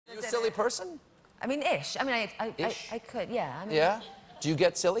a silly person? I mean, ish. I mean, I could, yeah. I mean, yeah? Do you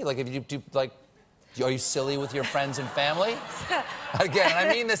get silly? Like, if you do, like, are you silly with your friends and family? Again, I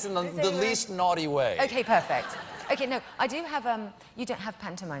mean this in the least naughty way. Okay, perfect. Okay, no, I do have, you don't have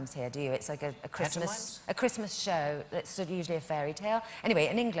pantomimes here, do you? It's like a Christmas show that's sort of usually a fairy tale. Anyway,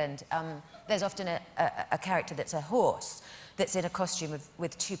 in England, there's often a character that's a horse that's in a costume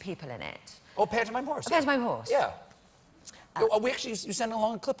with two people in it. Oh, pantomime horse. A pantomime horse. Yeah. You sent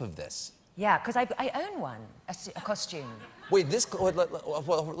along a clip of this. Yeah, because I own one, a costume. Wait,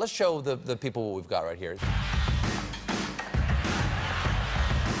 let's show the people what we've got right here.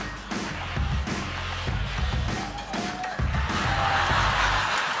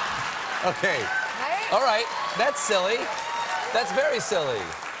 Okay. Right? All right. That's silly. That's very silly.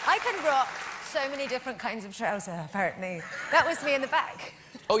 I can rock so many different kinds of trouser, apparently. That was me in the back.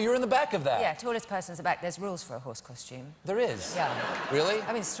 Oh, you're in the back of that? Yeah, tallest person's the back. There's rules for a horse costume. There is? Yeah. Really?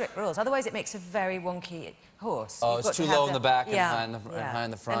 I mean, strict rules. Otherwise, it makes a very wonky horse. Oh, it's too low in the back and high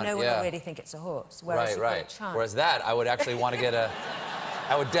in the front. And no one will really think it's a horse. Whereas Right. Whereas that, I would actually want to get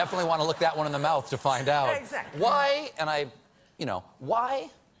I would definitely want to look that one in the mouth to find out. Exactly. Why,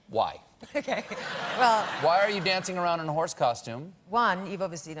 why? Okay, well... Why are you dancing around in a horse costume? One, you've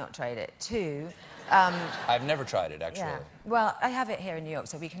obviously not tried it. Two... I've never tried it, actually. Yeah. Well, I have it here in New York,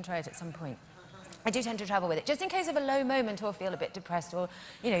 so we can try it at some point. I do tend to travel with it, just in case of a low moment or feel a bit depressed or,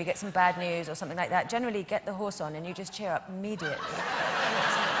 you know, you get some bad news or something like that. Generally, get the horse on and you just cheer up immediately.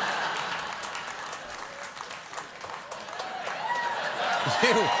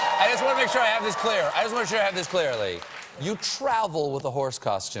 I just want to make sure I have this clear. I just want to make sure I have this clearly. You travel with a horse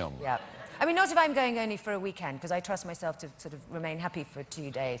costume. Yeah. I mean, not if I'm going only for a weekend, because I trust myself to sort of remain happy for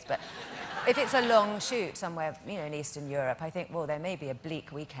 2 days. But if it's a long shoot somewhere, you know, in Eastern Europe, I think, well, there may be a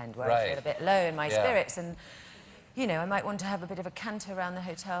bleak weekend where I feel a bit low in my spirits. And, you know, I might want to have a bit of a canter around the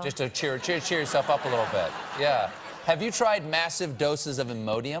hotel. Just to cheer yourself up a little bit. Yeah. Have you tried massive doses of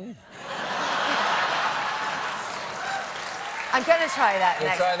Imodium? I'm going to try that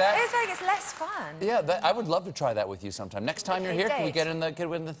next. Try that? It's like, it's less fun. Yeah, I would love to try that with you sometime. Next time you're here, can we get in the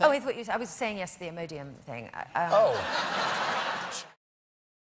thing? Oh, I was saying yes to the Imodium thing. Oh.